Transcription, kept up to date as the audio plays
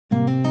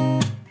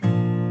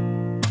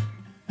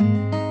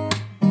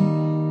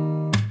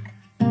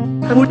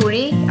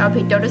পুৰি আৰু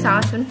ভিতৰটো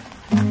চাওঁচোন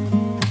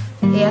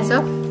এয়া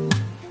চব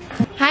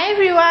Hi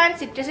everyone,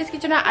 Chitrashree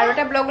kitchen আৰু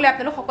এটা ব্লগ লৈ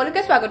আপোনালোক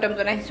সকলোকে স্বাগতম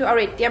জনাইছো আৰু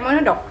এতিয়া মই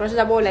ডক্টৰ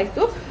যাব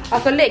ওলাইছো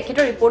আসলে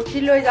এখেতৰ ৰিপৰ্ট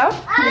লৈ যাও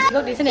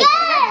দিছক দিছে নে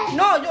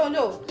নো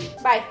জো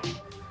বাই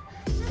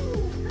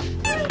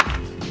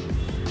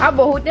আ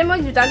বহুতে মই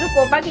জুতাজু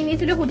কোপা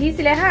কিনিছিলো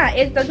সুধিছিলে হা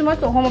এই জুতাজু মই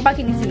সোহমপা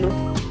কিনিছিলো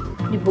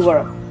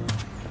ডিব্ৰুগড়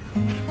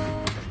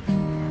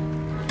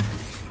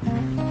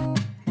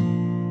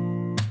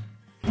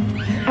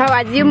How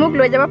আজি মোক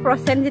লৈ যাব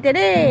প্ৰসেন জিতে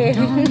দে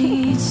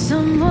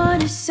someone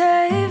to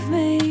save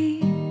me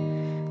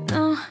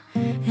no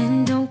and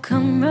don't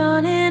come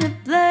running to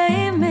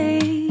blame me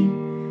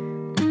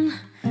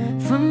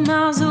from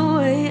miles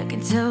away I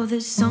can tell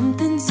there's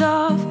something's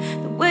off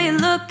the way you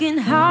look and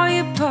how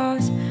you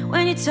pause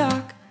when you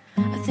talk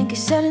I think I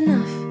said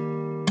enough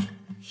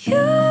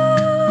you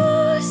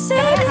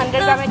said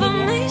enough for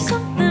me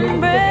something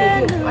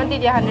brand new on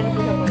did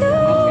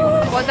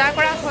 100 বজাৰ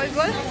কৰা হৈ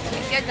গল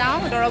এতিয়া যাও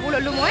দৰবু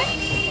ললো মই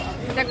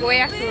এটা গৈ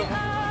আছো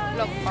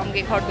লগ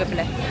পামগে ঘৰত গৈ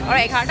পেলাই আৰু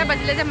 11টা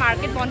বাজিলে যে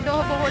মাৰ্কেট বন্ধ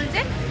হ'ব হ'ল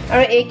যে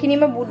আৰু এইখিনি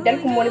মই বুটডাল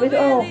কুমলি বেছো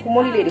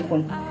কুমলি লৈ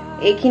দেখোন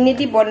এইখিনি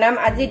দি বনাম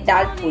আজি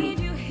ডাল পুৰি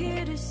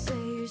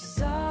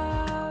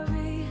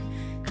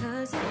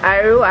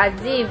আৰু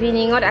আজি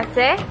ইভিনিংত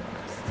আছে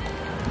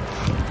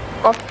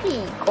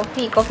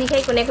কফি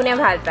খাই কোনে কোনে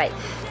ভাল পায়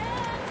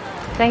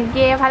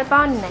তাকে ভাল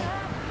পাও নাই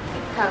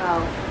খাও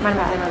মান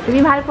তুমি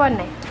ভাল পোৱা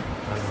নাই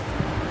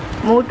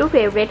মোৰটো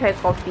ফেভাৰিট হয়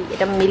কফি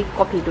এটা মিল্ক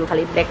কফিটো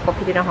খালি ব্লেক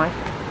কফিটো নহয়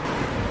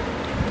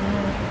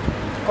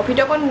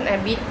কফিটো কোন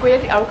বিট কৰি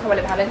আৰু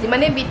খাবলৈ ভাল হয়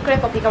যিমানে বিট কৰে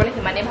কফি খাবলৈ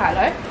সিমানে ভাল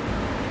হয়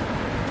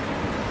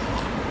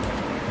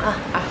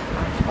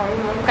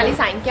কালি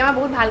সাইনকে আমাৰ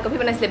বহুত ভাল কফি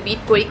বনাইছিলে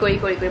বিট কৰি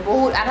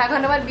বহুত আধা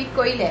ঘণ্টামান বিট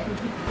কৰিলে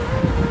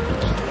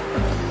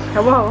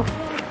হ'ব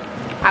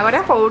আগতে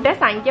সৰুতে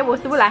সাইনকে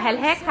বস্তুবোৰ লাহে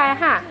লাহে খায়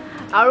হা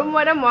আৰু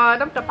মই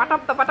একদম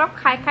টপাটপ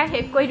খাই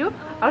শেষ কৰি দিওঁ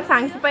আৰু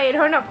চাংকিপা এই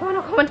ধৰণে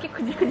অকণমানকৈ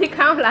খুজি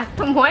খাওঁ লাষ্টত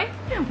মই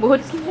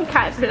বহুতখিনি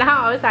খাই পেলাওঁ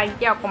আৰু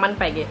চাংকি অকণমান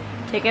পাইগৈ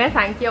সেইকাৰণে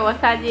চাংকি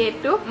অৱস্থা আজি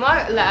এইটো মই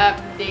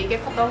দেৰিকৈ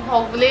খতম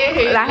হওক বুলি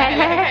লাহে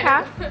লাহে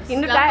খাওঁ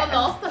কিন্তু তাই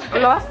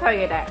লষ্ট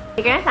হয়গৈ তাই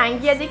সেইকাৰণে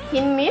চাংকি আজি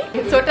ক্ষীণমিন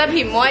ছোটা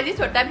ভীম মই আজি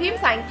ছোটা ভীম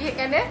চাংকি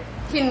সেইকাৰণে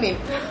ক্ষীণমিন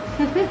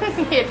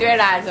সেইটোৱে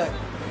ৰাজ হয়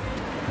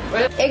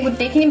এই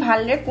গোটেইখিনি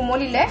ভালদৰে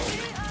কোমলিলে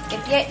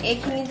এতিয়া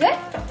এইখিনি যে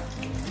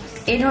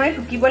এই ধৰণে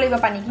টুকিব লাগিব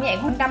পানীখিনি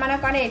 1 ঘণ্টামানৰ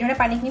কাৰণে এই ধৰণে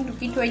পানীখিনি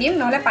টুকি থৈ দিম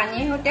নহলে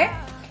পানীৰ সৈতে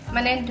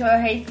মানে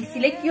হেৰি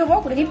পিছিলে কি হ'ব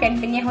গোটেইখিনি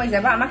পেনপেনিয়া হৈ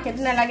যাব আমাক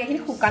সেইটো নালাগে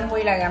কিন্তু শুকান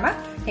কৰি লাগে আমাক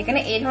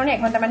সেইকাৰণে এই ধৰণে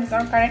 1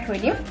 ঘণ্টামানৰ কাৰণে থৈ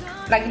দিম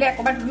লাগিলে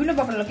একবাৰ ধুই ল'ব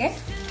আপোনালোকে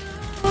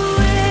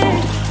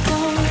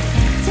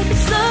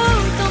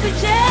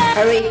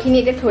আৰু এইখিনি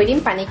এতিয়া থৈ দিম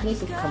পানীখিনি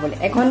টুক খাবলৈ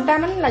 1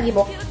 ঘণ্টামান লাগিব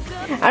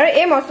আৰু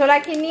এই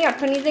মছলাখিনি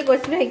অথনি যে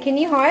গৈছিলোঁ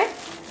সেইখিনি হয়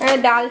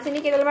ডালচেনি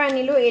কেইডালমান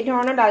আনিলোঁ এই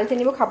ধৰণৰ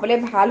ডালচেনিবোৰ খাবলৈ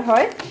ভাল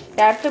হয়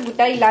তাৰপিছত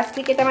গোটা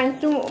ইলাচি কেইটামান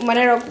আনিছোঁ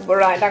মানে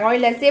ডাঙৰ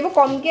ইলাচি এইবোৰ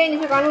কমকৈ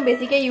আনিছোঁ কাৰণ মোৰ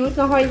বেছিকৈ ইউজ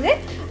নহয় যে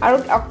আৰু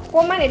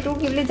অকণমান এইটো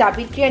কি বুলি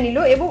জাবিত্ৰী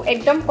আনিলোঁ এইবোৰ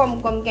একদম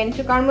কমকৈ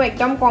আনিছোঁ কাৰণ মোৰ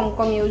একদম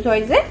কম ইউজ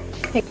হয় যে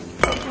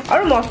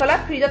আৰু মছলা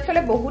ফ্ৰিজত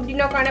থ'লে বহুত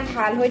দিনৰ কাৰণে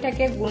ভাল হৈ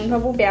থাকে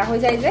গোন্ধবোৰ বেয়া হৈ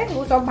যায় যে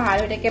এইবোৰ চব ভাল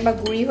হৈ থাকে বা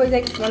গুড়ি হৈ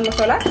যায় কিছুমান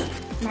মছলা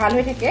ভাল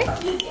হৈ থাকে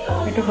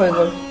সেইটো হৈ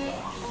গ'ল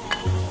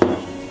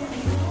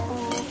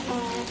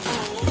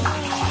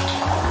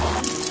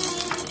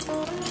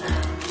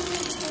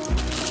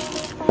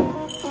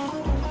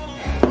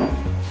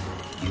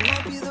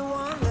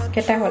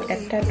কেটা হল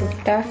 1 2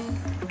 4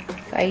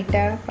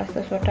 5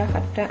 6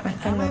 7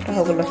 8 9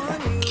 হৈ গ'ল 10টা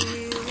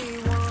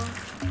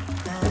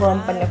গৰম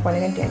পানী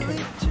দিয়া থৈ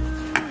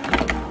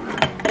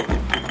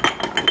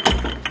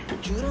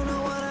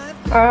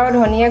আৰু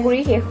ধনিয়া গুড়ি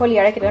শেষ হ'ল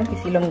ইয়াৰে কেইটামান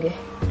পিচি ল'মগৈ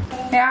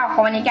সেয়া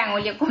অকণমানিকে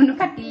আঙুলি অকণো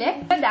কাটিলে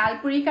ডাল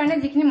পুৰিৰ কাৰণে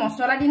যিখিনি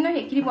মছলা দিম ন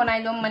সেইখিনি বনাই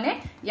ল'ম মানে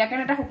ইয়াৰ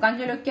কাৰণে এটা শুকান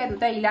জলকীয়া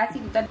 2টা ইলাচি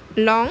 2টা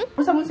লং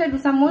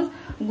 2 চামুচ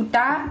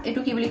গোটা এইটো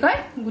কি বুলি কয়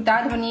গোটা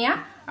ধনিয়া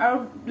আৰু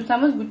 2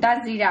 চামুচ গোটা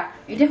জিৰা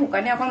এতিয়া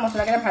শুকানে অকণ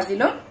মছলাকেইটা ভাজি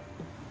ল'ম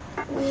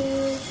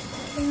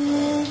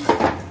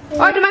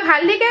তোমাক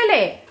হালধি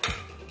কেলে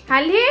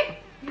হালধি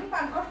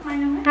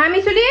হা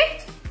মিছুলি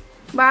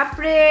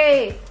বাপৰে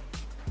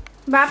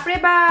বাপ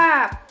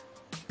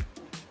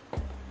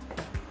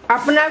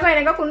আপোনালোকৰ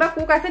এনেকুৱা কোনোবা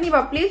কুক আছে নি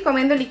বাৰু প্লিজ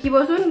কমেণ্টত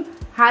লিখিবচোন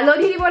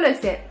হালধি দিব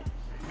লৈছে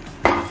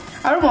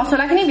আৰু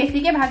মছলাখিনি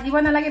বেছিকৈ ভাজিব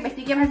নালাগে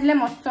বেছিকৈ ভাজিলে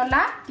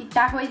মছলা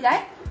তিতা হৈ যায়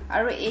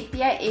আৰু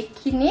এতিয়া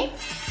এইখিনি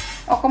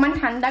অকমান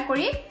ঠাণ্ডা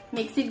কৰি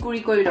মিক্সিত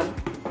গুড়ি কৰি লম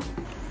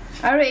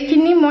আৰু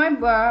এইখিনি মই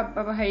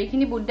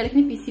হেৰিখিনি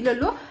বুটডালখিনি পিচি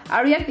ললো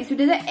আৰু ইয়াত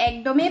পিছোতে যে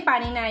একদমেই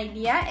পানী নাই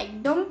দিয়া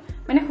একদম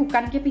মানে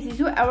শুকানকৈ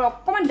পিচিছো আৰু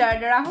অকমান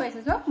দৰদৰা হৈ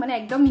আছে যে মানে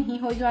একদম মিহি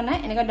হৈ যোৱা নাই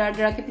এনেকুৱা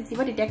দৰদৰাকৈ পিচিব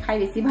তেতিয়া খাই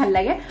বেছি ভাল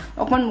লাগে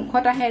অকমান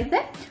মুখত আহে যে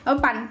আৰু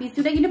পানী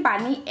পিছোতে কিন্তু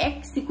পানী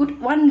 1 চিকুট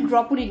 1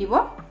 ড্ৰপো দি দিব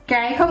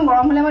কেৰাহীখন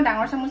গৰম হ'লে মই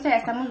ডাঙৰ চামুচে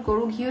 1 চামুচ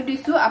গৰু ঘিউ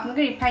দিছো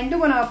আপোনালোকে ৰিফাইনটো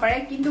বনাব পাৰে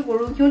কিন্তু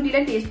গৰু ঘিউ দিলে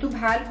টেষ্টটো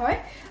ভাল হয়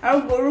আৰু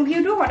গৰু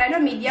ঘিউটো সদায়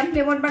মিডিয়াম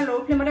ফ্লেমত বা লো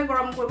ফ্লেমতে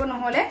গৰম কৰিব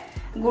নহলে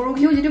গৰু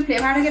ঘিউ যেটো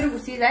ফ্লেভাৰ থাকে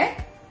গুচি যায়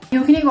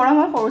ঘিউখিনি গৰম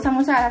হ'ল সৰু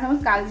চামুচে 1/2 চামুচ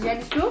কালজিৰা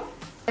দিছো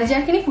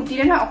কালজিৰাখিনি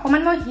ফুটিলে নহয়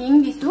অকমান মই হিং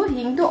দিছো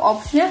হিংটো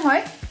অপচনেল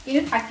হয়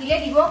কিন্তু থাকিলে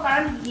দিব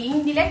কাৰণ হিং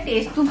দিলে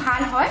টেষ্টটো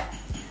ভাল হয়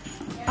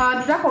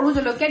দুটা সৰু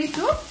জলকীয়া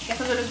দিছো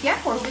কেঁচা জলকীয়া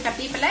সৰুকে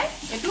কাটি পেলাই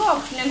এটো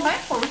অপচনেল হয়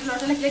সৰু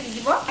জলকীয়া দিলে দি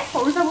দিব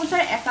সৰু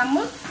চামুচৰ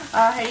এচামুচ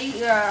হেৰি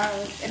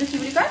এটো কি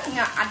বুলি কয়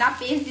আদা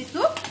পেষ্ট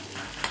দিছো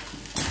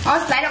আৰু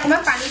স্লাইড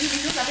অকমান পানী দি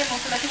দিছো যাতে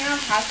মছলাখিনি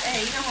ভাল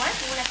হেৰি নহয়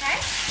পুৰ নাখায়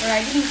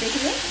লৰাই দি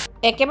গোটেইখিনি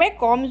একেবাৰে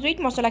কম জুইত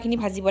মছলাখিনি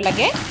ভাজিব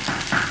লাগে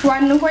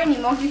সোৱাদ অনুসৰি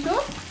নিমখ দিছো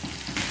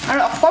আৰু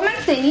অকমান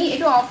চেনি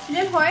এটো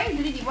অপচনেল হয়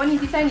যদি দিব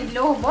নিবিচাৰে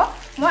নিদিলেও হ'ব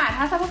মই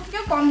আধা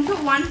চামুচতকৈ কম দিছো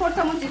 1/4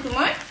 চামুচ দিছো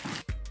মই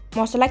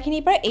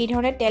মছলাখিনিৰ পৰা এই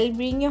ধৰণে তেল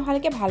ব্ৰিঙি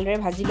অহালৈকে ভালদৰে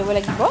ভাজি ল'ব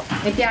লাগিব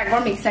এতিয়া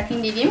আগৰ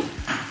মিক্সাৰখিনি দি দিম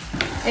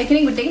এইখিনি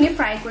গোটেইখিনি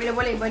ফ্ৰাই কৰি ল'ব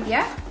লাগিব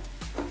এতিয়া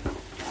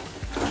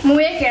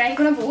মই এই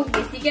কেৰাহীখন বহুত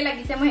বেছিকে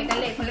লাগিছে মই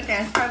সেইকাৰণে এইখনলৈ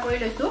ট্ৰান্সফাৰ কৰি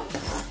লৈছো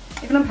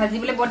এইখন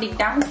ভাজিবলৈ বৰ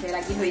দিগদাৰ হৈছে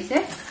লাগি হৈছে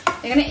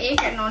সেইকাৰণে এই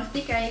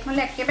ননষ্টিক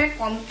কেৰাহীখনলৈ একেবাৰে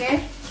কমকে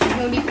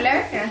ঘিউ দি পেলাই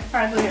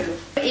ট্ৰান্সফাৰ কৰি ল'লো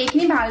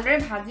এইখিনি ভালদৰে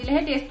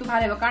ভাজিলেহে টেষ্টটো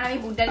ভাল হ'ব কাৰণ আমি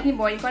বুট দালিখিনি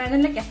বইল কৰা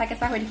নাজানিলে কেঁচা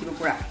কেঁচা হৈ থাকিব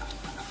পুৰা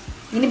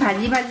ইনি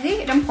ভাজি ভাজি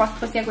একদম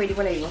ফসফসিয়া কৰি দিব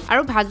লাগিব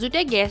আৰু ভাজুতে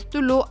গ্যাসটো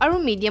লো আৰু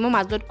মিডিয়ামৰ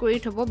মাজত কৰি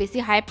থব বেছি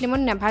হাই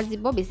ফ্লেমত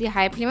নাভাজিব বেছি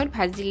হাই ফ্লেমত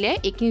ভাজিলে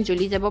এইখিনি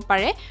জ্বলি যাব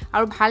পাৰে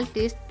আৰু ভাল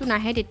টেষ্টটো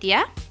নাহে তেতিয়া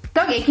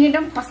তো এইখিনি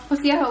একদম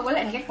ফসফসিয়া হৈ গ'ল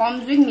এনেকে কম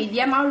জুইত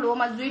মিডিয়াম আৰু লো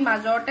জুইৰ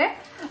মাজতে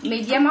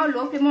মিডিয়াম আৰু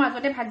লো ফ্লেমৰ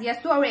মাজতে ভাজি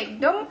আছো আৰু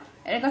একদম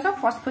এনেকা সব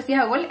ফসফসিয়া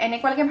হৈ গ'ল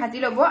এনেকুৱালৈকে ভাজি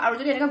ল'ব আৰু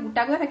যদি এনেকা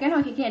গোটা গোটা থাকে ন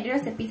সেইখিনি এদিৰে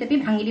চেপি চেপি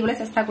ভাঙি দিবলৈ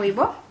চেষ্টা কৰিব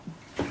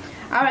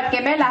আৰু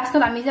একেবাৰে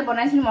লাষ্টত আমি যে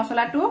বনাইছিলো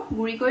মছলাটো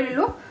গুৰি কৰি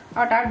ললো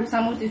আৰু তাৰ 2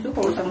 চামুচ দিছো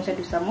সৰু চামুচে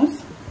 2 চামুচ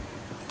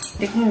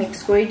দেখুন মিক্স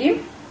কৰি দিম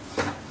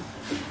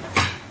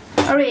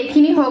আৰু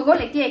এইখিনি হৈ গ'ল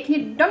এতিয়া এইখিনি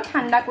একদম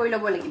ঠাণ্ডা কৰি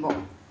ল'ব লাগিব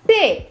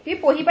তে তুমি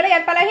পঢ়ি পেলাই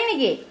ইয়াত পালাহি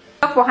নেকি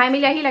পঢ়াই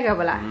মিলি আহি লাগে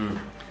বলা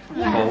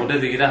বহুতে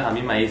যিকিটা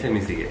আমি মাইছে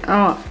মিছিকে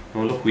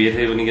মোলো কুয়ে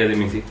থাকিব নেকি আজি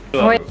মিছি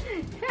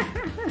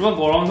তোমাক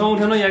গৰম চাম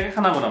উঠে ন ইয়াকে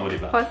খানা বনাব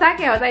দিবা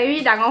সঁচাকে এই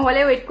ডাঙৰ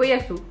হলে ৱেইট কৰি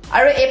আছো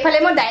আৰু এইফালে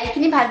মই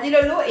দাইলখিনি ভাজি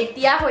ললো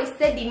এতিয়া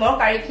হৈছে ডিমৰ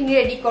কাৰীখিনি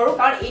ৰেডি কৰো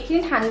কাৰণ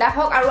এইখিনি ঠাণ্ডা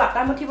হওক আৰু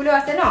আটা মঠিবলৈ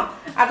আছে ন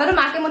আটাটো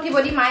মাকে মঠিব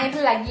দি মায়ে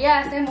এইফালে লাগিয়া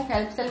আছে মোক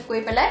হেল্প সেল্প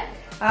কৰি পেলাই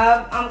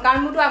কাৰণ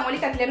মোৰটো আমলি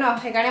কাটিলে ন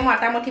সেইকাৰণে মই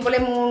আটা মঠিবলৈ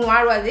মোৰ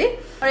নোৱাৰো আজি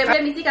আৰু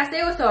এইফালে মিচিক আছে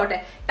ওচৰতে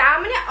তাৰ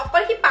মানে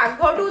অকল সি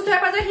পাকঘৰটো ওচৰে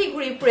পাজৰে সি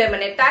ঘূৰি ফুৰে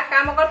মানে তাৰ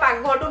কাম অকল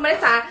পাকঘৰটো মানে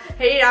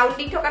হেৰি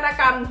ৰাউণ্ডিং থকা এটা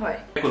কাম হয়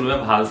কোনোবা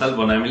ভাল চাল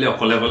বনাই মিলি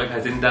অকলে অকলে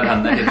খাইছিন তাৰ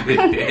ঠাণ্ডা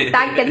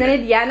তাক কেজনে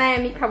দিয়া নাই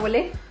আমি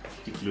খাবলৈ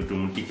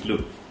টিকলু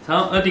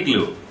চাও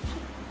টিকলু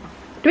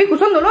তুমি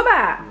কুচল নলবা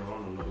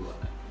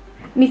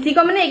মিচিক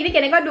মানে এইখিনি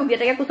কেনেকুৱা দুখ দিয়ে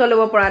তাকে কুচল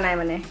ল'ব পৰা নাই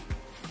মানে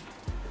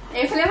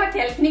এইফালে মই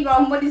তেলখিনি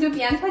গৰম হ'ব দিছো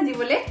পিয়াজ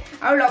ভাজিবলৈ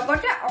আৰু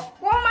লগতে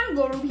অকমান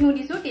গৰু ঘিউ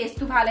দিছো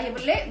টেষ্টটো ভাল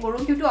আহিবলৈ গৰু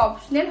ঘিউটো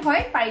অপচনেল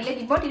হয় পাৰিলে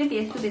দিব তেতিয়া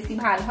টেষ্টটো বেছি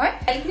ভাল হয়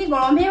তেলখিনি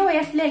গৰমহে হৈ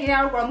আছিলে এইখিনি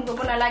আৰু গৰম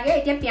কৰিব নালাগে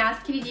এতিয়া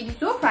পিয়াজখিনি দি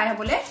দিছো ফ্ৰাই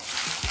হ'বলৈ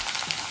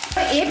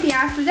এই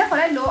পিয়াজটো যে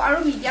সদায় লো আৰু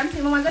মিডিয়াম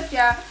ফ্লেমৰ মাজত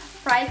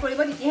ফ্ৰাই কৰিব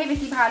তেতিয়াহে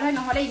বেছি ভাল হয়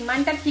নহ'লে ইমান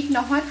এটা ঠিক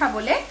নহয়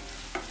খাবলৈ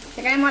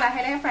সেইকাৰণে মই লাহে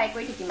লাহে ফ্ৰাই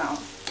কৰি থাকিম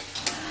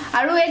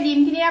আৰু এই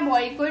ডিমখিনি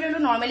বইল কৰি ললো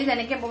নৰ্মেলি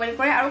যেনেকে বইল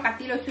কৰে আৰু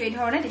কাটি লৈছো এই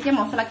ধৰণে তেতিয়া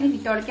মছলাখিনি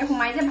ভিতৰলৈকে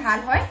সোমাই যে ভাল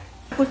হয়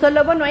কুচল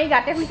ল'ব নোৱাৰি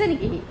গাতে হৈছে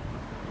নেকি সি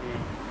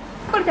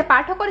কৰিছে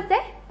পাৰ্থ কৰিছে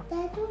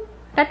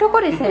টাটু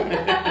কৰিছে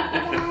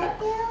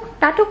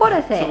টাটু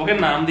কৰিছে সবকে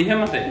নাম দিহে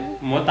মতে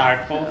মই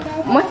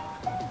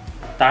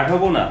টাৰ্থ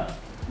কো না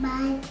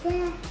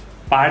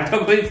পাৰ্থ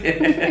কৰিছে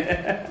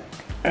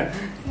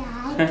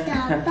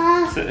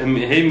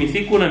হেই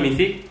মিছিক কো না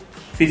মিছিক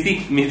সিসিক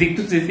মিছিক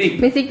টু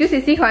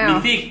সিসিক হয়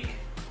মিছিক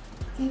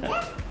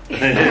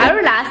আৰু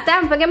লাষ্ট টাইম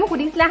আপোনালোকে মোক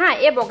সুধিছিলে হা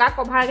এই বগা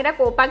কভাৰ কেইটা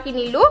ক'ৰপৰা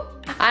কিনিলো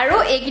আৰু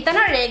এইকেইটা ন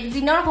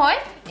ৰেগজিনৰ হয়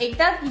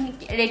এইকেইটা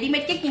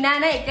ৰেডিমেডকে কিনা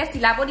নাই এতিয়া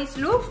চিলাব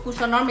দিছিলো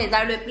কুচনৰ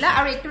মেজাৰ লৈ পেলাই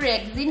আৰু এইটো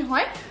ৰেগজিন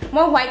হয়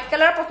মই হোৱাইট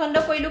কালাৰ পচন্দ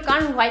কৰিলো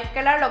কাৰণ হোৱাইট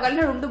কালাৰ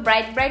লগালে ৰুমটো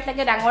ব্ৰাইট ব্ৰাইট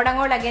লাগে ডাঙৰ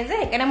ডাঙৰ লাগে যে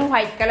সেইকাৰণে মই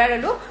হোৱাইট কালাৰ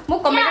ললো মোক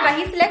কমেণ্টত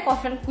আহিছিলে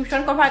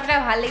কুচন কভাৰ কেইটা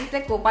ভাল লাগিছিলে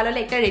ক'ৰপৰা ল'লে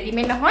এতিয়া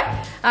ৰেডিমেড নহয়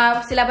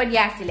চিলাব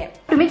দিয়া আছিলে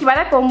তুমি কিবা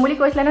এটা কম বুলি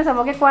কৈছিলা ন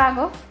চবকে কোৱা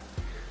আকৌ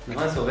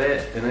নহয় সবে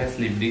এনে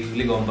স্লিপ ডিস্ক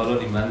বুলি গম পালো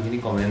ইমানখিনি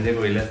কমেন্ট যে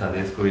কৰিলে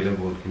সাজেষ্ট কৰিলে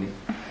বহুতখিনি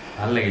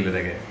ভাল লাগিলে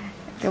তাকে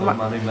সব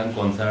মানুহ ইমান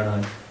কনসাৰ্ন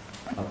হয়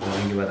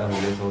আপুনি কিবা এটা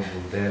হ'লে সব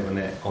বহুতে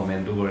মানে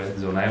কমেন্টও কৰে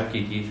জনায়ও কি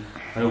কি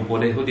মানে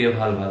উপদেশও দিয়ে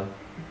ভাল ভাল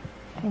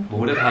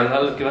বহুতে ভাল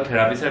ভাল কিবা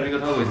থেৰাপি চেৰাপি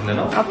কথা কৈছিলে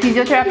ন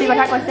ফিজিঅথেৰাপি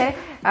কথা কৈছে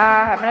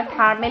মানে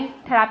থাৰ্মেল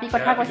থেৰাপি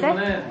কথা কৈছে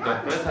মানে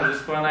ডক্টৰে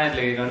সাজেষ্ট কৰা নাই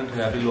লাগে কাৰণ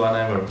থেৰাপি লোৱা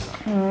নাই বাৰু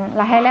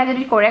লাহে লাহে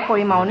যদি কৰে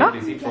কৰিম আৰু ন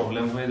বেছি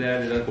প্ৰবলেম হৈ যায়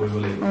তেতিয়া কৰিব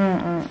লাগিব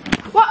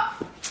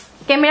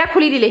কেমেৰা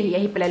খুলি দিলেহি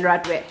আহি পেলাই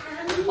ল'ৰাটোৱে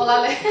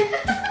পলালে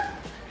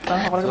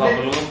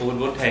সকলোকে বহুত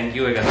বহুত থেংক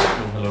ইউ এগানে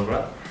মোৰ ফালৰ পৰা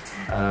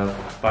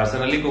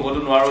পাৰ্সোনালি ক'বতো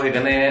নোৱাৰো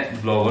সেইকাৰণে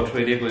ব্লগত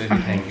থৈ দিয়ে কৈছো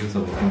থেংক ইউ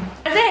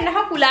সবকে যে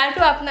নহয়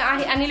কুলাৰটো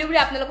আনিলো বুলি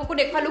আপোনালোককো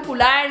দেখুৱালো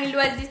কুলাৰ আনিলো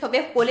আজি সবে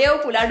ক'লেও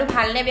কুলাৰটো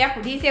ভাল নে বেয়া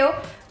সুধিছেও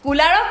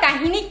কুলাৰৰ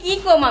কাহিনী কি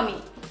ক'ম আমি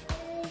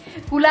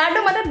কুলাৰটো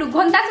মাত্ৰ 2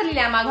 ঘণ্টা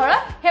চলিলে আমাৰ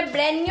ঘৰত হে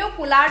ব্ৰেণ্ড নিউ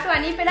কুলাৰটো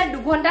আনি পেলাই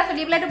 2 ঘণ্টা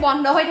চলি পেলাই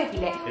বন্ধ হৈ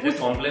থাকিলে এটা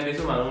কমপ্লেইন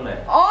দিছো মানুহ নাই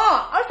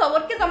আৰু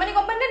সবতকে জমানি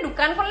কোম্পানী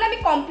দোকানখনলৈ আমি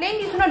কমপ্লেইন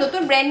দিছো ন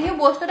নতুন ব্ৰেণ্ড নিউ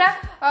বস্তু এটা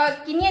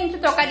কিনি আনিছো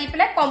টকা দি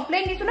পেলাই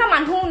কমপ্লেইন দিছো না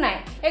মানুহ নাই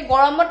এই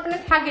গৰমত মানে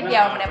থাক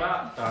এতিয়া মানে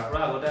তাৰপৰা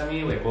আগতে আমি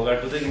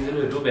একুৱাগাৰ্ডটো কিনিছিলো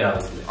এটো বেয়া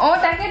হৈছিল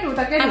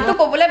তাকে তো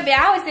কবলে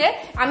বেয়া হৈছে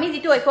আমি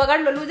যেটো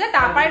একুৱাগাৰ্ড ললো যে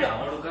তাৰ পৰাই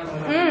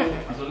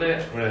আসলে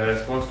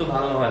ৰেসপন্সটো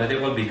ভাল নহয় যদি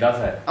অকল বিকাশ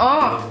হয়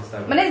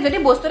মানে যদি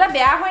বস্তুটা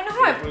বেয়া হয়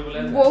নহয়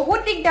বহুত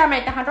দিগদাৰ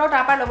মানে তাহাঁতৰ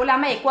তাৰ পৰা লবলৈ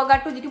আমাৰ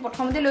একুৱাগাৰ্ডটো যেটো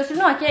প্ৰথমতে লৈছিল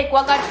ন কি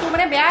একুৱাগাৰ্ডটো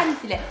মানে বেয়া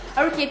আহিছিলে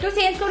আৰু কেটো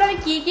চেঞ্জ কৰিবলৈ আমি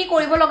কি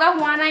কৰিব লগা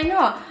হোৱা নাই ন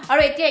আৰু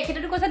এতিয়া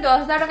একেটো কৈছে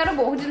 10,000 টকাটো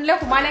বহুত দিনলৈ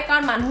সোমালে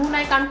কাৰণ মানুহ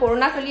নাই কাৰণ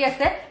কৰোনা চলি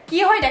আছে কি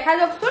হয় দেখা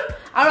যাওকচোন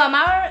আৰু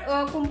আমাৰ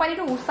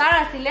কোম্পানীটো উসাৰ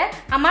আছিলে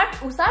আমাৰ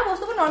উসাৰ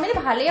বস্তুবোৰ নৰমালি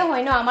ভালেই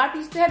হয় ন আমাৰ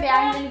পিছটোহে বেয়া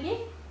আহিলে নেকি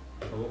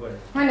হ'ব পাৰে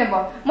হয় নেব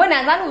মই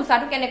নাজানো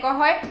উসাটো কেনেকৈ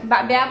হয়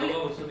বেয়া বুলি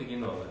বস্তু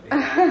কিনো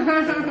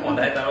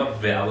অদাই তাৰ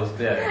বেয়া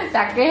বস্তু আছে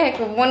তাকে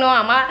ক'ব ন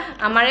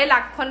আমাৰে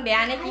লাখখন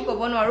বেয়া নে কি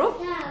ক'ব নোৱাৰো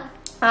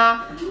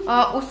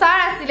উসাৰ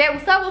আছিলে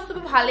উসাৰ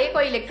বস্তুটো ভালেই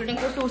কয় ইলেক্ট্ৰনিক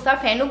বস্তু উসাৰ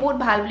ফেনো বহুত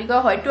ভাল বুলি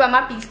কয় হয়তো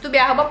আমাৰ পিছটো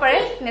বেয়া হ'ব পাৰে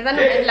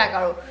নেজানো এইবিলাক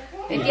আৰু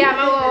এতিয়া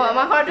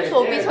আমাৰ ঘৰটো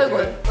 24 হৈ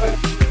গ'ল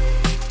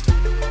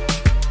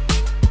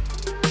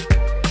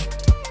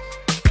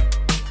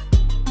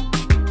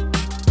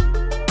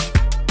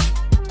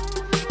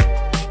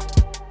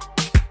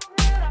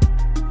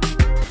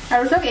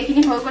আৰু সব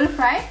এখিনি হৈ গ'ল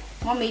ফ্ৰাই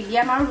মই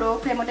মিডিয়াম আৰু লো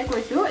ফ্লেমতে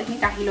কৰিছো এখিনি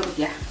কাঢ়ি লও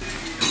এতিয়া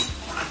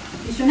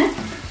দিছুনে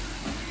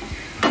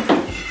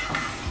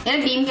এনে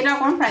ডিম কেটা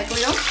অকণ ফ্ৰাই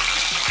কৰি লও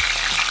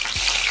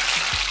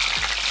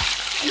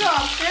এইটো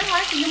অপচনেল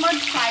হয় কিন্তু মই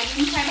ফ্ৰাই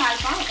ডিম খাই ভাল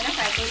পাওঁ সেইকাৰণে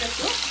ফ্ৰাই কৰি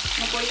লৈছো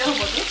নকৰিলেও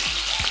হ'বতো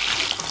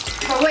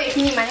হ'ব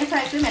এইখিনি মানে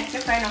ফ্ৰাই কৰি মেটকে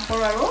ফ্ৰাই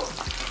নকৰোঁ আৰু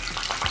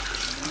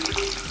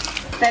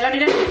তেলত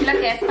এতিয়া শুকিলা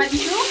তেজপাত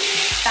দিছো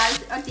তাল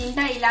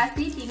 3টা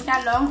ইলাচি 3টা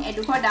লং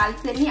এডোখৰ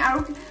দালচেনি আৰু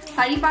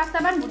 4-5টা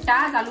মান গোটা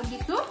জালুক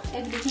দিছো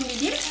এই দুখিনি দি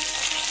দিম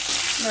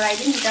লৰাই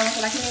দিম গোটা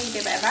মছলাখিনি দি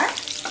দিবা এবাৰ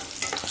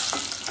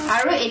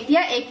আৰু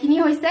এতিয়া এইখিনি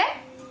হৈছে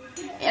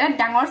এটা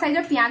ডাঙৰ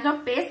সাইজৰ পিয়াজৰ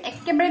পেষ্ট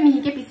একেবাৰে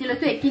মিহিকে পিছি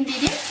লৈছো এইখিনি দি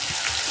দিম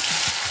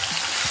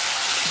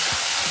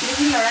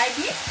দেখি লৰাই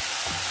দি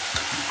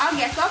আৰু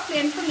গেছৰ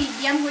ফ্লেমটো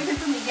মিডিয়াম কৰি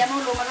থৈছো মিডিয়ামৰ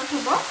লো মাজত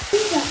থব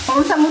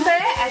সৰু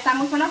চামুচেৰে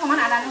এচামুচমানৰ সমান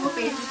আদা নহৰু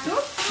পেষ্ট দিছো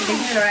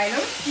দেখি লৰাই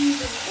লওঁ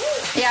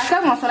এয়া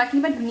সব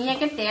মছলাখিনি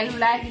ধুনীয়াকৈ তেল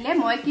ওলাই আহিলে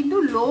মই কিন্তু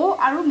লো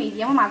আৰু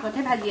মিডিয়ামৰ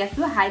মাজতহে ভাজি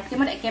আছো হাই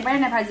ফ্লেমত একেবাৰে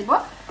নাভাজিব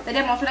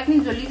তেতিয়া মছলাখিনি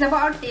জ্বলি যাব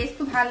আৰু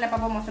টেষ্টটো ভাল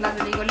নাপাব মছলা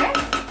জ্বলি গ'লে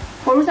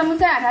সৰু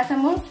চামুচে আধা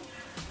চামুচ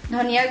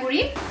ধনিয়া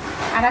গুড়ি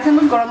আধা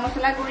চামুচ গৰম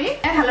মছলা গুড়ি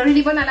হালধি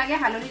দিব নালাগে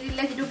হালধি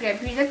দিলে যেটো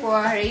গ্ৰেভি যে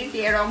হেৰি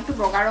ৰংটো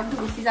বগা ৰংটো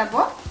গুচি যাব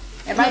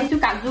এবাৰ দিছো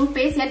কাজুৰ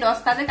পেষ্ট ইয়া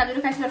 10টা যে কাজুটো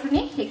খাইছিলো আপুনি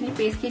সেইখিনি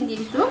পেষ্টখিনি দি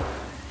দিছো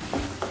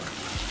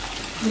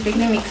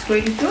গোটেইখিনি মিক্স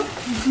কৰি দিছো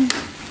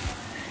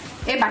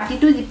এই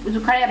বাটিটো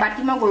জুখাৰে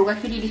বাটি মই গৰু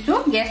গাখীৰ দি দিছো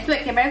গেছটো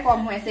একেবাৰে কম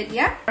হৈ আছে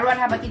এতিয়া আৰু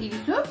আধা বাটি দি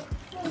দিছো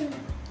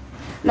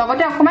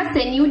লগতে অকমান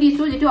চেনিও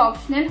দিছো যেটো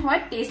অপচনেল হয়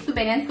টেষ্টটো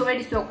বেলেন্স কৰি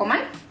দিছো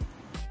অকমান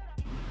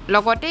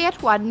লগতে ইয়াত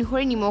সোৱাদ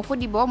অনুসৰি নিমখো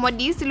দিব মই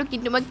দিছিলো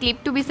কিন্তু মই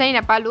ক্লিপটো বিচাৰি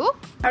নাপালো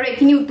আৰু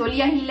এখিনি উতলি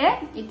আহিলে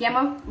এতিয়া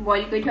মই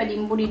বইল কৰি থোৱা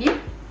ডিমবোৰ দি দিম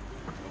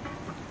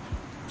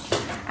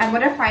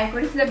আগতে ফ্ৰাই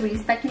কৰিছিলে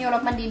ব্ৰিজটাখিনি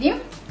অলপমান দি দিম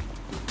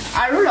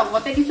আৰু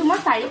লগতে দিছো মই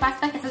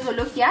 4-5টা কেঁচা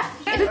জলকীয়া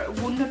এইটো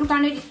গোন্ধটোৰ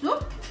কাৰণে দিছো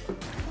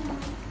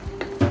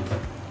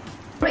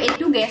আৰু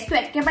এইটো গেছটো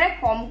একেবাৰে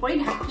কম কৰি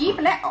ঢাকি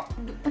পেলাই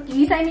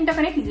 3-4 মিনিটৰ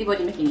কাৰণে সিজিব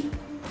দিম এইখিনি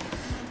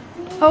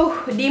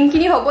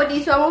ডিমখিনি হ'ব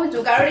দিছো আৰু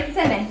জুগাৰো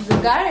দেখিছে নাই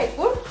জুগাৰ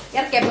এইবোৰ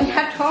ইয়াত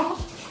কেমেৰা থওঁ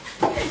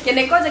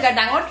কেনেকুৱা জেগা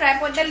ডাঙৰ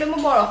ট্ৰাইপডডাল লৈ মই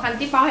বৰ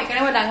অশান্তি পাওঁ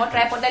সেইকাৰণে মই ডাঙৰ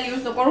ট্ৰাইপডডাল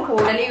ইউজ নকৰোঁ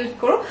সৰুডালে ইউজ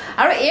কৰোঁ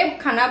আৰু এই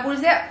খানাবোৰ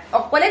যে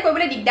অকলে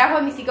কৰিবলৈ দিগদাৰ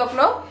হয় মিচিকক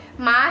লওঁ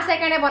মা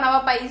সেইকাৰণে বনাব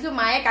পাৰিছো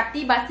মায়ে কাটি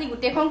বাছি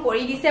গোটেইখন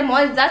কৰি দিছে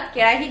মই জাষ্ট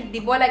কেৰাহীত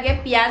দিব লাগে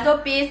পিয়াজৰ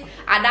পেষ্ট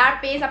আদাৰ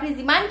পেষ্ট আপুনি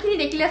যিমানখিনি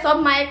দেখিলে সব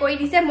মায়ে কৰি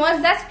দিছে মই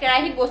জাষ্ট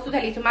কেৰাহীত বস্তু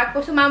ঢালিছো মাক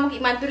কৈছো মা মোক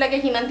ইমানটো লাগে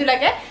সিমানটো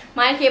লাগে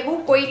মায়ে সেইবোৰ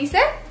কৰি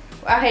দিছে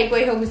হেৰি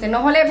কৰি হৈ গৈছে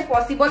নহ'লে এইবোৰ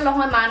পচিবল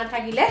নহয় মা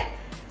নাথাকিলে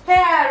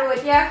সেয়া আৰু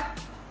এতিয়া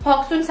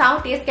হকচোন চাওঁ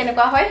টেষ্ট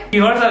কেনেকুৱা হয়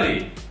কিহৰ চাবি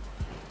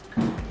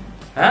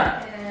হা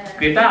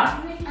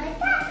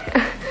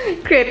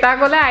ক্ৰেতা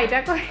গলে আইতা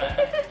কয়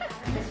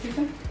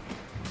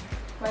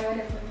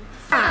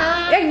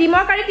এক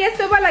ডিমৰ কাৰী টেষ্ট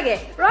কৰিব লাগে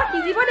ৰ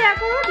সিজিব দে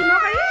আকৌ ডিমৰ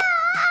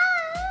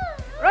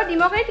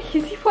কাৰী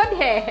সিজিব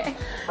দে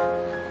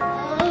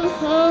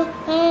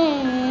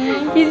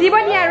সিজিব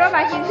দিয়া ৰ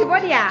বা সিজিব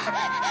দিয়া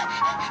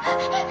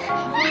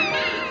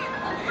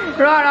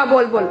ৰ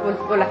বল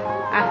বলা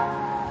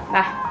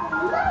আহ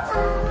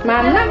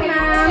মামা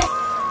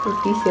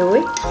উঠিছে ঐ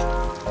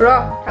ৰ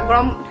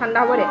গৰম ঠাণ্ডা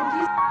হ'ব দে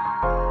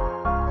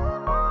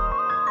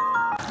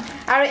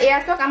আৰু এয়া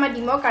চাওক আমাৰ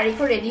ডিমৰ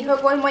কাৰীখন ৰেডি হৈ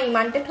গ'ল মই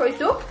ইমানতে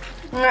থৈছো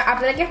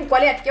আপোনালোকে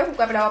শুকুৱালে ইয়াতকেও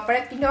শুকুৱাই পেলাব পাৰে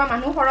কিন্তু আমাৰ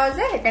মানুহ সৰহ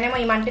যে সেইকাৰণে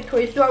মই ইমানতে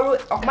থৈছো আৰু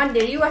অকণমান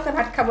দেৰিও আছে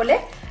ভাত খাবলৈ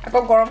আকৌ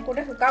গৰম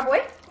কৰোঁতে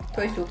শুকাবই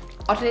থৈছো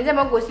অথনি যে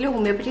মই গৈছিলো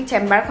হোমিওপেথিক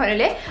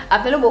চেম্বাৰখনলৈ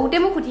আপোনালোক বহুতে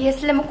মোক সুধি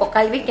আছিলে মোক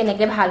কঁকাল বিষ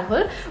কেনেকৈ ভাল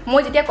হ'ল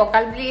মই যেতিয়া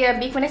কঁকাল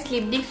বিষ মানে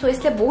শ্লিপ ডিস্ক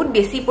হৈছিলে বহুত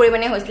বেছি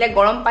পৰিমাণে হৈছিলে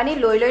গৰম পানী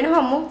লৈ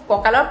নহয় মোক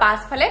কঁকালৰ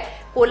পাছফালে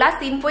ক'লা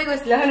চিন পৰি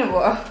গৈছিলে হয় নব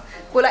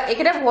ক'লা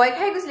একেটা ভয়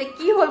খাই গৈছিলে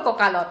কি হ'ল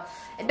কঁকালত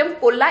একদম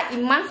কোলা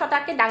ইমান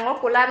সটাকে ডাঙৰ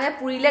কোলা মানে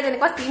পুৰিলে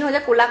যেনেকুৱা চিন হৈ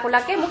যায় কোলা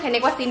কোলাকে মোক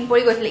সেনেকুৱা চিন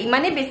পৰি গৈছিলে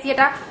ইমানেই বেছি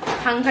এটা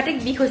সাংঘাতিক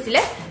বিষ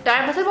হৈছিলে তাৰ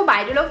পাছত মই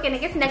বাইদেউৰ লগত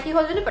কেনেকৈ চিনাকি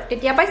হ'ল যদি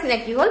তেতিয়া পাই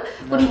চিনাকি হ'ল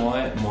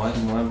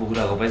মই বহুত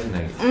আগৰ পাই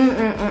চিনাকি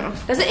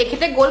তাৰপিছত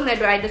এখেতে গ'ল মানে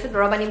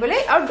দৰৱ আনিবলৈ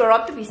আৰু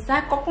দৰৱটো বিশ্বাস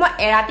কৰক মই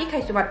এৰাতি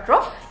খাইছো মাত্ৰ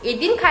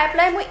এদিন খাই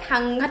পেলাই মই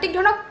সাংঘাতিক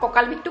ধৰণৰ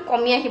কঁকাল বিষটো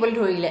কমি আহিবলৈ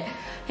ধৰিলে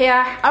সেয়া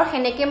আৰু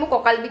সেনেকৈ মোৰ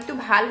কঁকাল বিষটো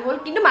ভাল হ'ল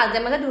কিন্তু মাজে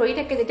মাজে ধৰি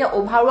থাকে যেতিয়া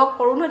অভাৰৱৰ্ক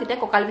কৰোঁ নহয় তেতিয়া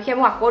কঁকাল বিষে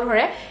মোক আকৌ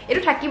ধৰে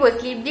এইটো থাকিবই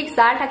শ্লিপ ডিস্ক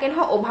যাৰ থাকে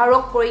নহয়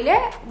অভাৰৱৰ্ক কৰিলে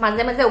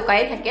মাজে মাজে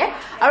উকায়ে থাকে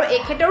আৰু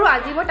এখেতৰো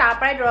আজি মই তাৰ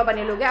পৰাই দৰৱ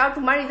আনিলোগে আৰু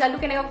তোমাৰ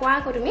ৰিজাল্টটো কেনেকুৱা কোৱা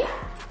আকৌ তুমি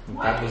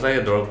সঁচাকে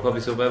দৰৱ খোৱাৰ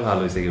পিছৰ পৰাই ভাল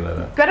হৈছে কিবা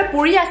এটা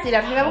পুৰি আছিল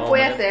আপুনি মোক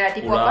কৈ আছে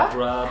ৰাতিপুৱা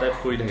পুৰা টাইপ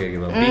কৰি থাকে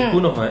কিবা বিষো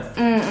নহয়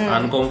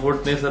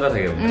আনকমফৰ্টনেছ এটা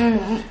থাকে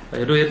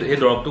সেইটো এই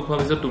দৰৱটো খোৱাৰ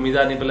পিছত তুমি যে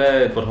আনি পেলাই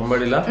প্ৰথমবাৰ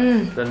দিলা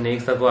তাৰ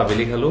নেক্সট আকৌ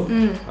আবেলি খালো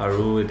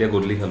আৰু এতিয়া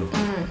গধূলি খালো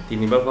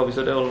তিনিবাৰ খোৱাৰ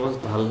পিছতে অলমষ্ট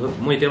ভাল হ'ল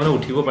মই এতিয়া মানে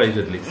উঠিব পাৰিছো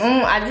এটলিষ্ট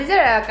আজি যে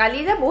কালি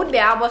যে বহুত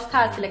বেয়া অৱস্থা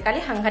আছিলে কালি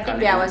সাংঘাতিক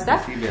বেয়া অৱস্থা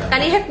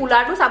কালি সেই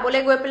কুলাৰটো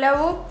চাবলৈ গৈ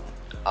পেলাইও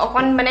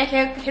অকণ মানে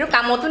সেইটো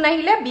কামতো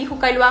নাহিলে বিষ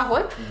শুকাই লোৱা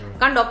হ'ল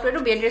কাৰণ ডক্টৰেটো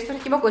বেড ৰেষ্ট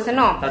থাকিব কৈছে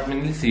ন তাত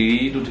মিনিলি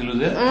চিৰিত উঠিলো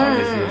যে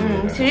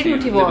চিৰিত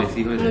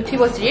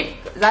নুঠিব চিৰিত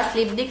জাষ্ট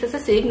শ্লিপ ডিস্ক আছে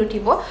চিৰিত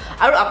নুঠিব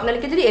আৰু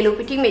আপোনালোকে যদি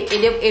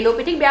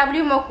এলোপেথিক বেয়া বুলি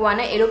মই কোৱা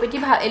নাই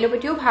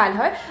এলোপেথিও ভাল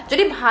হয়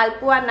যদি ভাল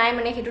পোৱা নাই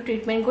মানে সেইটো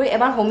ট্ৰিটমেণ্ট কৰি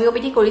এবাৰ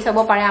হোমিঅ'পেথি কৰি চাব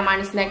পাৰে আমাৰ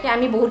নিচিনাকে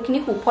আমি বহুতখিনি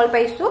সুফল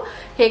পাইছো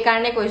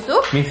সেইকাৰণে কৈছো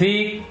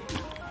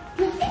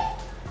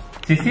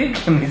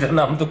নিজৰ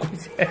নামটো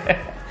কৈছে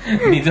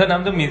নিজৰ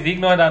নামটো মিউজিক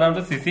নহয় তাৰ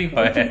নামটো চিচিক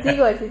হয়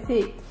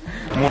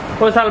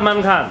সলমান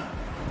খান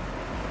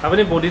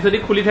আপুনি বডি চডি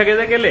খুলি থাকে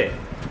যে কেলে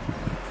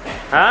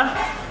হা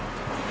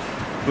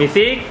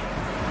মিচিক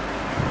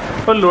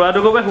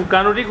ল'ৰাটোক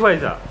শুকান ৰুটি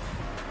খুৱাইছা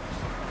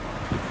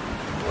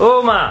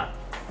মা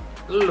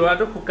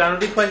ল'ৰাটোক শুকান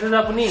ৰুটি খুৱাইছে যে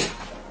আপুনি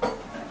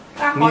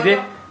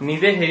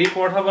নিজে হেৰি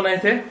পৰঠা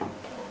বনাইছে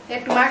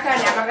তোমাৰ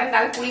কাৰণে আমাৰ কাৰণে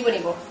দাল পুৰি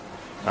বনিব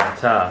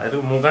আচ্ছা এইটো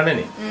মোৰ কাৰণে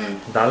নি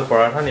দাল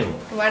পৰঠা নিব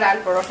তোমাৰ দাল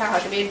পৰঠা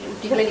হয় তুমি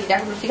ৰুটি খালে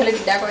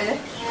দিগদাৰ কৰে যে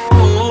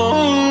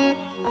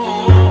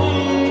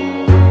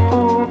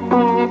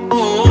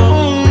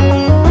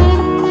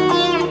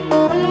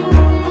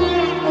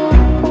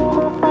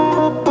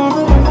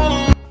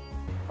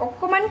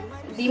অকমান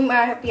ডিম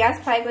পিয়াজ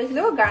ফ্ৰাই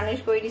কৰিছিলো গাৰ্নিশ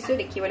কৰি দিছো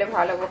দেখিবলৈ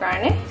ভাল হ'ব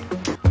কাৰণে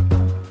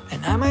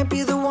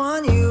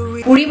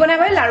পুৰি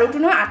বনাবলৈ লাৰুটো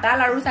নহয় আটা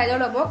লাৰু চাইজৰ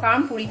ল'ব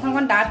কাৰণ পুৰিখন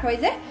অকণ ডাঠ হয়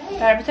যে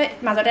তাৰপিছত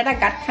মাজতে এটা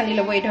গাঁত খান্দি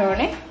ল'ব এই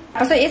ধৰণে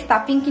তাৰপিছত এই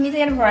ষ্টাফিংখিনি যে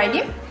ইয়াত ভৰাই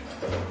দিম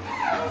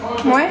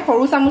মই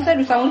সৰু চামুচে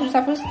 2 চামুচ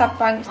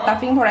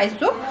ষ্টাফিং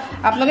ভৰাইছো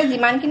আপোনালোকে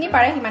যিমানখিনি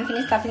পাৰে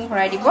সিমানখিনি ষ্টাফিং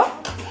ভৰাই দিব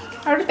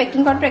আৰু পেকিং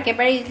কৰাটো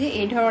একেবাৰে ইজি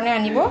এই ধৰণে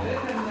আনিব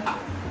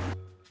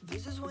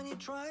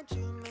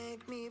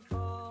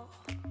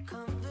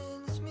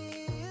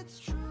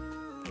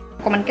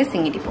অকণমানকৈ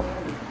ছিঙি দিব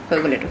হৈ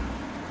গ'ল এইটো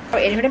আৰু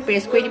এইধৰণে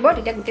প্ৰেছ কৰি দিব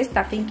তেতিয়া গোটেই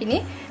ষ্টাফিংখিনি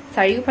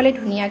চাৰিওফালে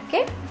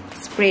ধুনীয়াকৈ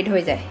স্প্ৰেড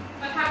হৈ যায়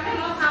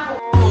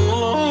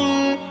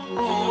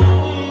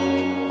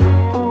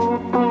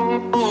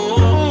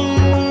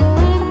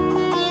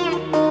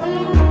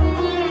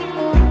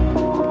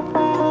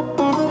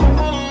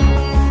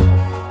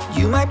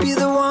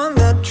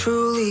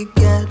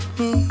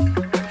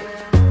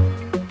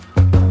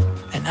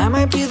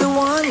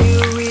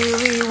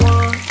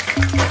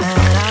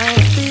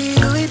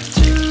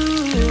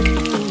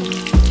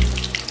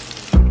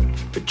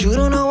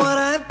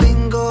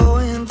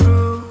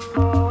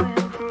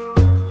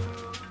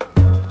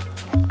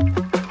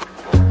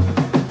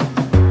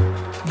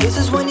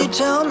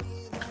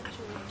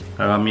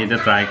আৰু আমি এতিয়া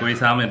ট্ৰাই কৰি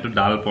চাম এইটো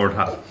ডাল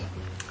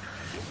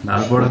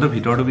পৰঠাটো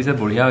ভিতৰটো পিছে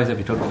বঢ়িয়া হৈছে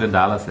ভিতৰত গোটেই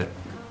ডাল আছে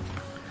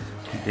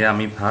এতিয়া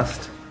আমি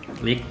ফাৰ্ষ্ট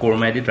এই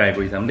কোৰমাই দি ট্ৰাই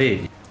কৰি চাম দেই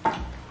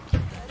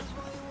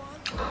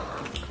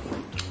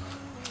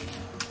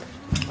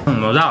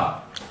মজা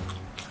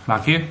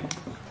বাকী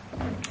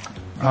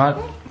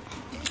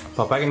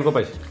পাপাই কেনেকুৱা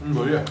পাইছে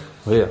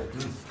বঢ়িয়া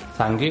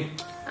চাংকি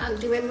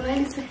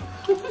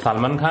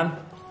সলমান খান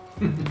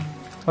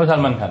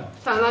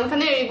সলমান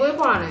খানে এৰিবই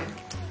পৰা নাই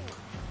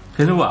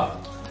কেনেকুৱা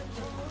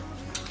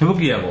সেইবোৰ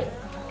কি আকৌ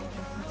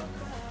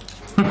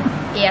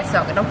এয়া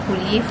চাওক একদম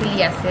ফুলি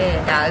আছে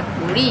ডাল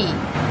পুৰি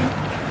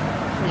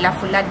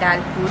ফুলা ডাল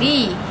পুৰি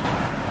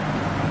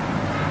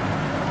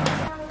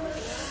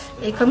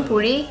এইখন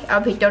পুৰি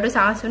আৰু ভিতৰটো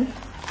চাওঁচোন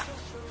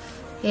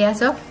এয়া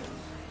চাওক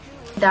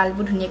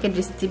ডালবোৰ ধুনীয়াকৈ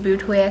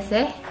ডিষ্ট্ৰিবিউট হৈ আছে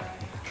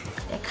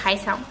খাই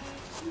চাওঁ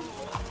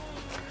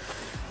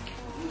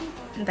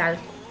ডাল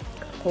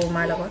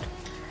কোৰমাৰ লগত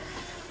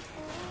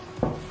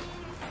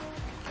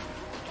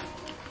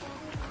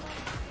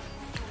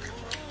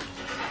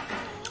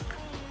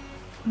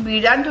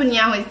বিৰাট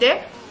ধুনীয়া হৈছে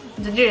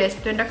যদি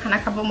ৰেষ্টুৰেণ্টত খানা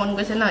খাব মন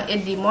গৈছে ন এই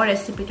ডিমৰ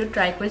ৰেচিপিটো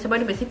ট্ৰাই কৰি চাব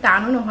এইটো বেছি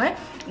টানো নহয়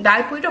ডাল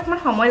পুৰিটো অকণমান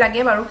সময় লাগে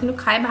বাৰু কিন্তু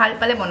খাই ভাল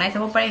পালে বনাই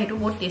চাব পাৰে সেইটো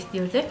বহুত টেষ্টি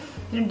হৈছে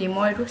কিন্তু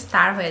ডিমৰ এইটো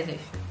ষ্টাৰ হৈ আছে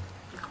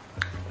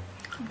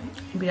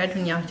বিৰাট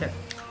ধুনীয়া হৈছে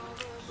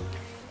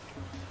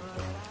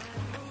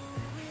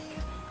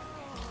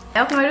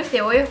মই এইটো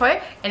চেৱৈ হয়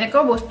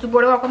এনেকুৱা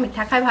বস্তুবোৰো আকৌ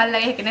মিঠা খাই ভাল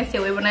লাগে সেইকাৰণে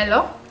চেৱৈ বনাই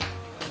লওঁ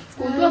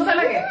কোনটো আছে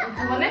লাগে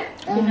মানে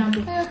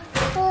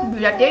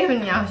বিৰাটেই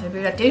ধুনীয়া হৈছে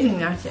বিৰাটেই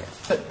ধুনীয়া হৈছে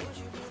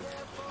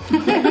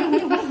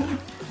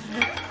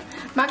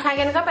মা খাই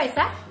কেনেকুৱা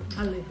পাইছা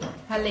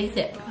ভাল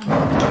লাগিছে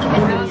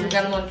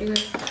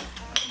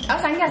আৰু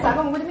চাংকি আছা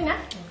আকৌ মোক তুমি না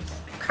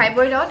খাই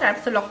বৈ যাওঁ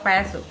তাৰপিছত লগ পাই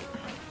আছো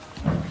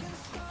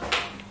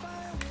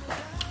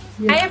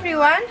হাই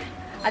এভৰিৱান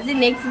আজি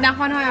নেক্সট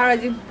দিনাখন হয় আৰু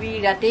আজি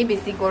বিৰাটেই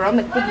বেছি গৰম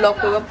একো ব্লগ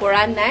কৰিব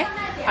পৰা নাই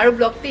আৰু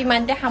ব্লগটো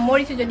ইমানতে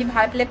সামৰিছো যদি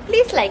ভাল পালে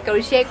প্লিজ লাইক আৰু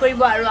শ্বেয়াৰ কৰিব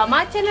আৰু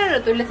আমাৰ চেনেল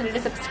নতুন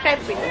চেনেলটো সাবস্ক্ৰাইব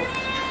কৰিব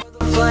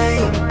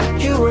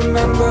You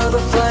remember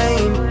the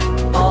flame